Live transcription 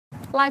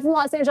Live from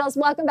Los Angeles,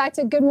 welcome back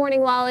to Good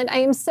Morning LaLa. I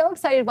am so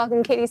excited to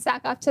welcome Katee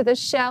Sackhoff to the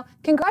show.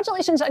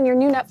 Congratulations on your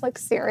new Netflix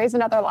series,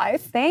 Another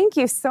Life. Thank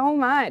you so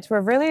much. We're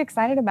really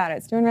excited about it.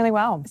 It's doing really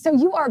well. So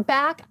you are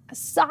back,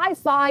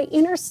 sci-fi,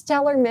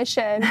 interstellar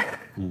mission.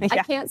 Yeah. I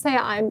can't say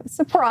I'm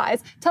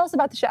surprised. Tell us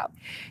about the show.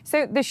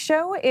 So the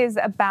show is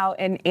about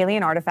an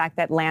alien artifact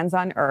that lands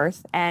on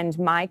Earth, and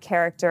my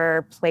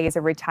character plays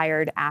a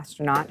retired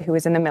astronaut who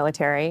is in the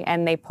military,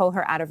 and they pull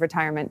her out of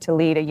retirement to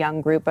lead a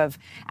young group of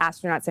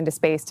astronauts into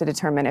space to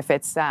determine if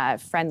it's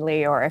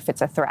friendly or if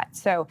it's a threat.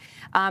 So,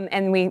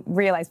 and we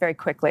realize very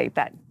quickly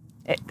that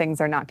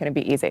things are not going to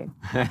be easy.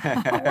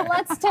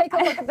 Let's take a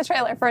look at the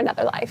trailer for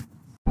Another Life.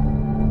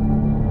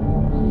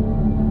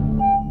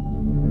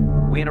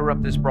 We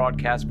interrupt this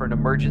broadcast for an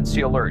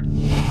emergency alert.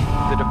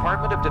 The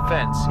Department of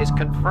Defense is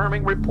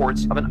confirming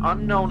reports of an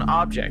unknown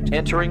object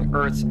entering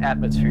Earth's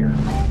atmosphere.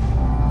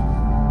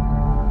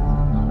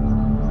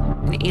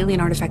 An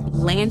alien artifact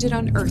landed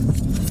on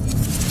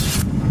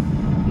Earth.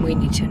 We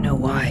need to know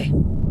why.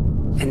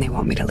 And they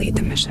want me to lead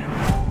the mission.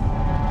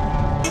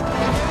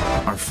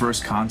 Our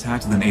first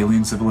contact with an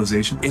alien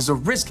civilization is a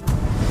risk.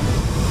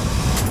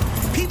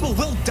 People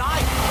will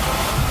die.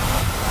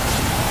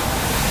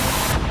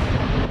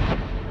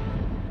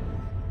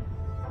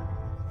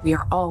 We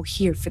are all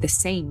here for the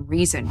same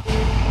reason.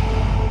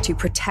 To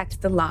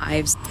protect the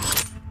lives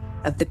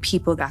of the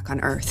people back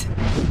on Earth.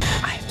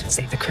 I have to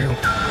save the crew.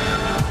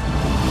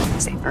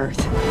 Save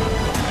Earth.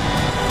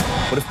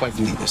 What if by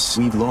doing this,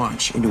 we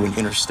launch into an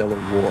interstellar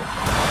war?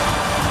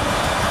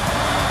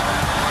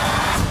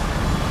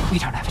 We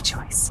don't have a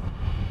choice.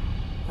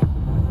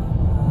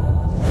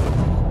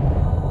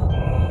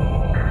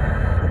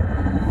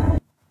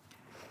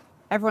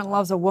 Everyone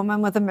loves a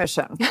woman with a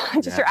mission.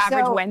 Just your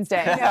average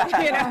Wednesday.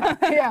 I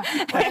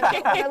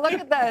look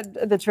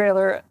at the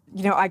trailer,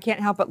 you know, I can't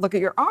help but look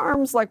at your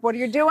arms. Like, what are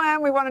you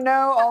doing? We want to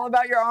know all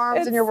about your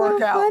arms and your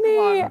workout.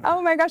 Funny.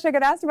 Oh my gosh, I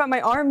get asked about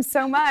my arms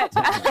so much.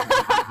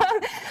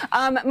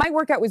 My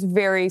workout was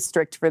very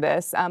strict for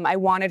this. I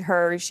wanted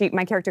her,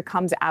 my character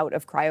comes out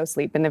of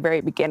cryosleep in the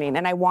very beginning,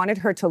 and I wanted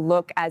her to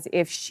look as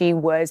if she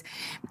was,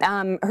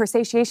 her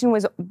satiation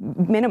was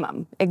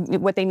minimum,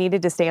 what they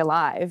needed to stay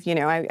alive. You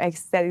know, I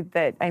said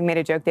that, I made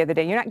a joke the other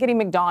day, you're not getting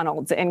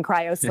McDonald's in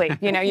cryosleep,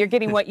 you know, you're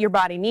getting what your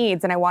body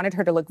needs, and I wanted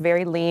her to look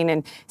very lean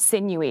and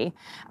sinewy.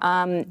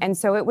 And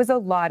so it was a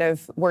lot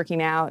of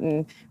working out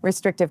and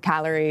restrictive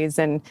calories,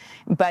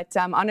 but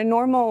on a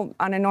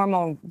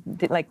normal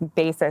like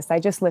basis, I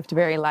just lift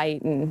very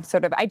light and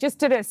sort of. I just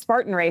did a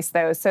Spartan race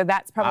though, so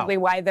that's probably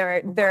why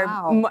they're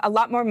a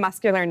lot more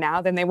muscular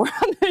now than they were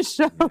on the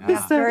show.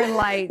 Yeah. So, very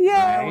light.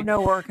 Yeah,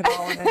 no work at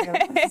all.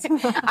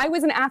 I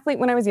was an athlete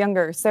when I was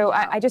younger, so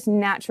I just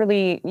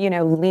naturally, you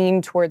know,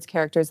 lean towards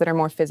characters that are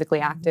more physically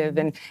active,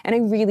 and I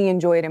really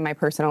enjoy it in my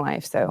personal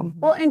life. So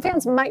well, and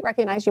fans might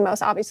recognize you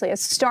most obviously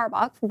as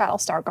Starbuck from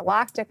Battlestar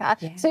Galactica.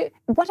 Yeah. So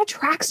what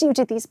attracts you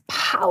to these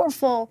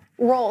powerful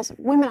roles,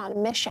 women on a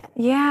mission?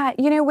 Yeah,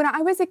 you know, when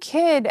I was a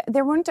kid,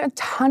 there weren't a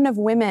ton of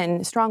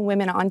women, strong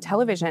women on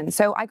television.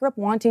 So I grew up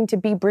wanting to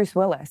be Bruce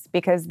Willis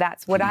because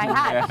that's what I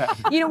had.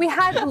 You know, we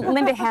had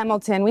Linda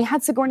Hamilton, we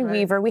had Sigourney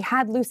Weaver, we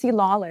had Lucy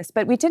Lawless,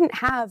 but we didn't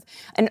have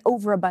an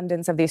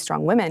overabundance of these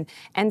strong women.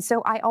 And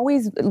so I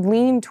always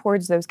leaned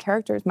towards those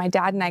characters. My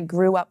dad and I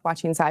grew up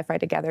watching sci-fi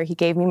together. He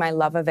gave me my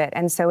love of it.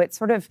 And so it's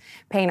sort of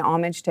paying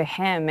homage to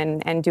him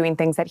and doing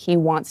things that he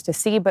wants to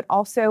see, but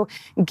also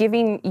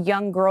giving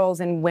young girls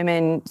and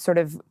women sort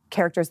of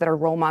characters that are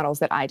role models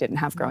that I didn't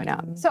have growing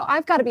up. So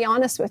I've got to be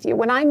honest with you.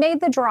 When I made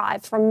the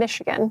drive from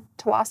Michigan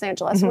to Los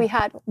Angeles, we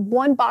had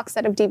one box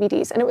set of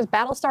DVDs, and it was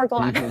Battlestar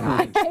Galactica.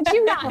 I kid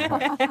you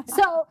not.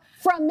 So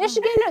from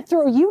Michigan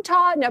through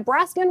Utah,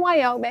 Nebraska, and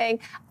Wyoming,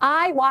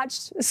 I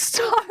watched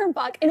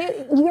Starbuck,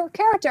 and your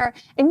character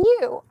and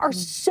you are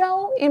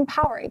so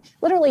empowering.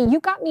 Literally,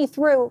 you got me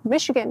through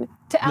Michigan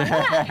to LA.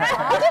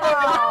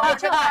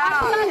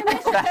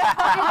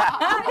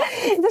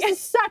 This is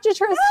such a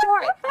true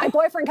story. My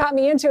boyfriend got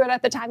me into it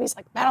at the time. He's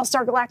like,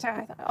 Battlestar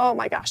Galactica. I thought, oh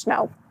my gosh,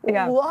 no.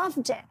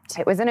 Loved it.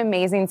 It was an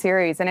amazing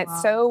series, and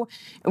it's so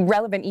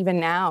relevant even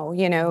now.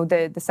 You know,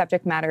 the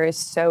subject matter is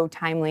so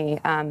timely.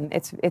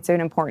 It's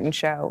an important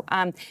show.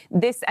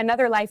 This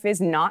Another Life is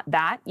not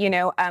that. You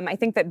know, I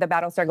think that the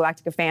Battlestar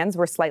Galactica fans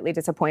were slightly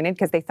disappointed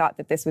because they thought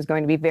that this was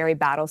going to be very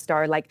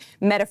Battlestar, like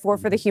metaphor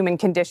for the human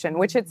condition,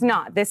 which it's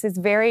not. This is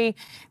very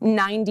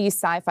 90s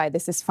sci-fi.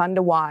 This is fun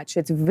to watch.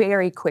 It's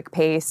very quick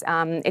pace.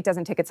 It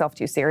doesn't take itself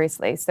too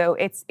seriously. So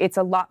it's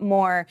a lot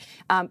more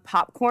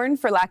popcorn,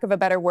 for lack of a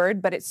better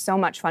word, but it's so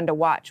much fun to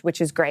watch, which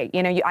is great.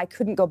 You know, I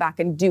couldn't go back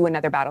and do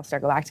another Battlestar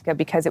Galactica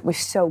because it was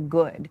so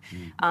good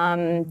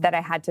that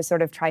I had to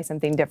sort of try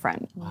something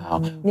different. Wow.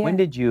 When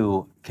did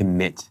you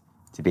commit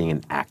to being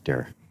an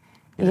actor?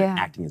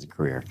 Acting as a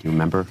career? Do you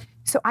remember?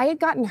 So I had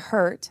gotten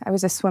hurt. I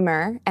was a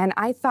swimmer, and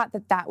I thought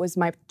that that was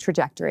my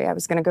trajectory. I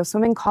was going to go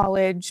swim in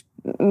college,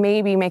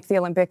 maybe make the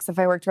Olympics if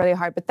I worked really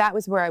hard, but that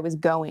was where I was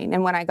going.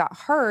 And when I got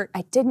hurt,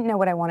 I didn't know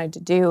what I wanted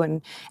to do,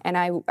 and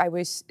I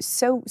was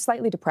so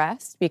slightly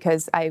depressed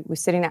because I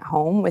was sitting at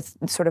home with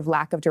sort of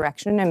lack of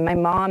direction, and my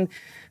mom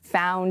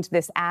found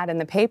this ad in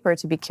the paper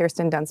to be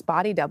Kirsten Dunst's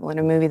body double in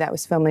a movie that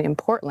was filming in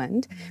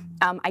Portland.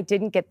 I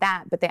didn't get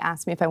that, but they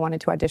asked me if I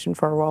wanted to audition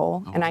for a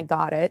role, and I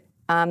got it.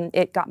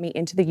 It got me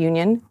into the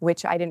union,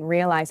 which I didn't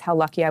realize how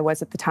lucky I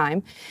was at the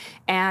time.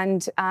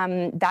 And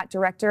that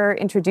director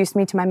introduced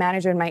me to my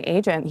manager and my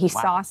agent. He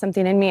saw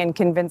something in me and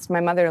convinced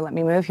my mother to let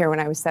me move here when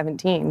I was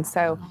 17.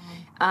 So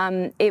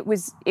I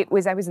was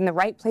in the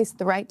right place at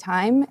the right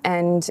time.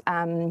 And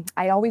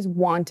I always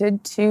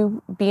wanted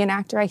to be an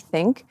actor, I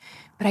think.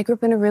 But I grew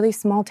up in a really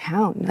small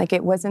town. Like,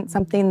 it wasn't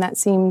something that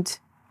seemed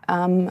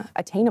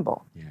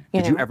attainable.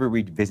 Yeah. Did you ever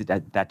revisit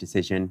that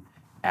decision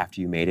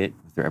after you made it?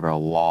 Was there ever a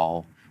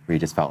lull where you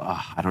just felt,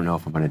 oh, I don't know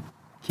if I'm going to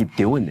keep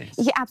doing this?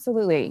 Yeah,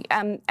 absolutely.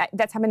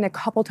 That's happened a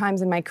couple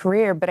times in my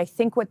career, but I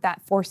think what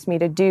that forced me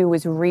to do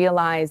was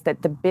realize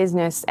that the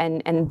business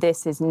and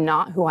this is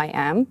not who I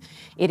am.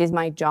 It is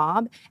my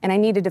job, and I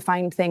needed to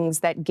find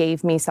things that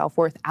gave me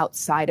self-worth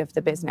outside of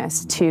the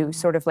business to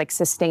sort of like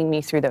sustain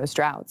me through those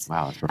droughts.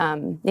 Wow, that's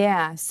perfect.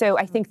 Yeah, so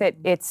I think that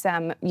it's,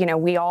 you know,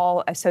 we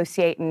all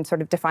associate and sort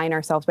of define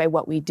ourselves by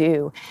what we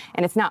do,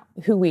 and it's not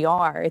who we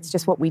are, it's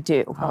just what we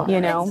do,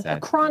 you know? It's a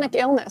chronic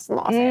illness in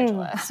Los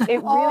Angeles.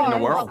 It really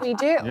is what we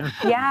do.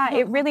 Yeah,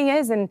 it really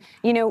is. And,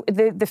 you know,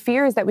 the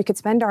fear is that we could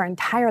spend our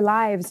entire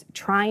lives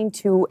trying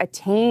to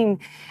attain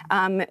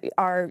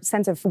our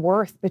sense of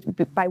worth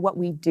by what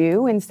we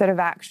do instead of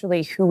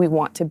actually who we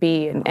want to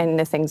be and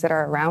the things that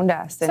are around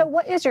us. So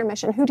what is your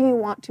mission? Who do you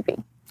want to be?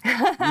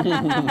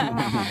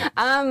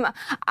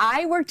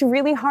 I worked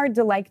really hard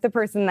to like the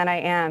person that I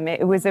am.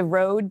 It was a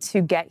road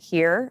to get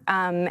here.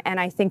 And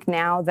I think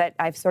now that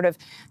I've sort of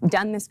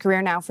done this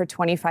career now for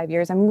 25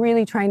 years, I'm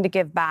really trying to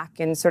give back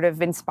and sort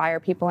of inspire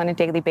people on a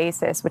daily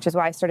basis, which is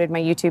why I started my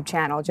YouTube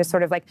channel. Just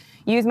sort of like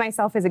use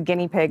myself as a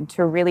guinea pig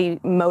to really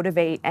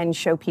motivate and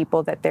show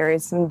people that there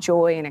is some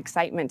joy and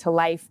excitement to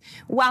life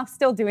while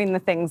still doing the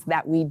things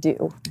that we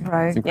do.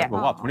 Right. It's incredible.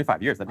 Yeah. Wow,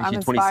 25 years. That makes I'm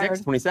you 26,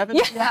 inspired. 27?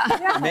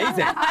 Yeah.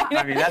 Amazing.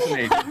 I mean, that's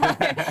amazing.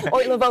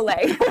 Oil of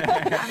Olay.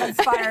 I'm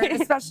inspired,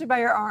 especially by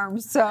your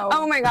arms. So.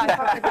 Oh my gosh.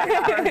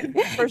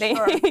 For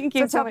sure. Thank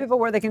you So tell people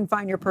where they can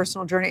find your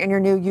personal journey and your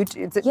new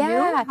YouTube. Is it new?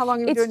 How long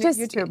have you been doing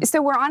YouTube?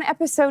 So we're on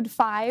episode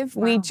 5.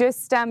 Wow. We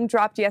just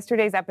dropped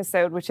yesterday's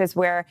episode, which is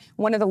where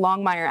one of the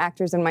Longmire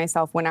actors and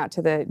myself went out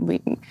to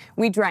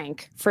we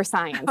drank for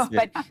science.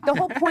 But the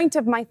whole point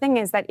of my thing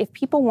is that if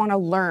people want to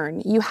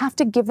learn, you have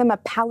to give them a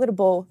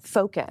palatable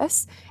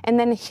focus and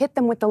then hit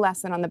them with the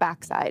lesson on the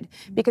backside,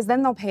 because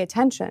then they'll pay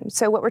attention.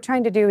 So what we're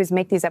trying to do is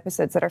make these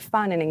episodes that are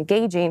fun and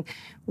engaging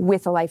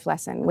with a life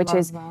lesson, which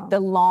is the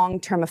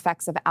long-term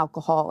effects of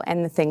alcohol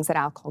and the things that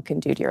alcohol can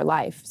do to your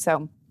life.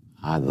 So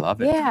I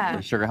love it. Yeah.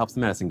 Sugar helps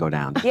the medicine go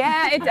down.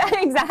 Yeah,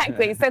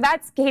 exactly. So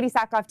that's Katee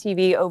Sackhoff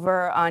TV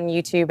over on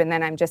YouTube, and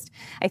then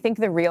I think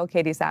the real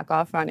Katee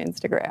Sackhoff on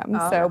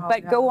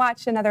Instagram. Go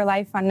watch Another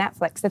Life on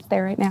Netflix. It's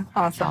there right now.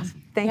 Awesome.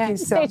 Thank you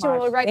so much. Stay tuned.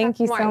 We'll be right back Thank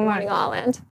you with more so on much. Morning All In.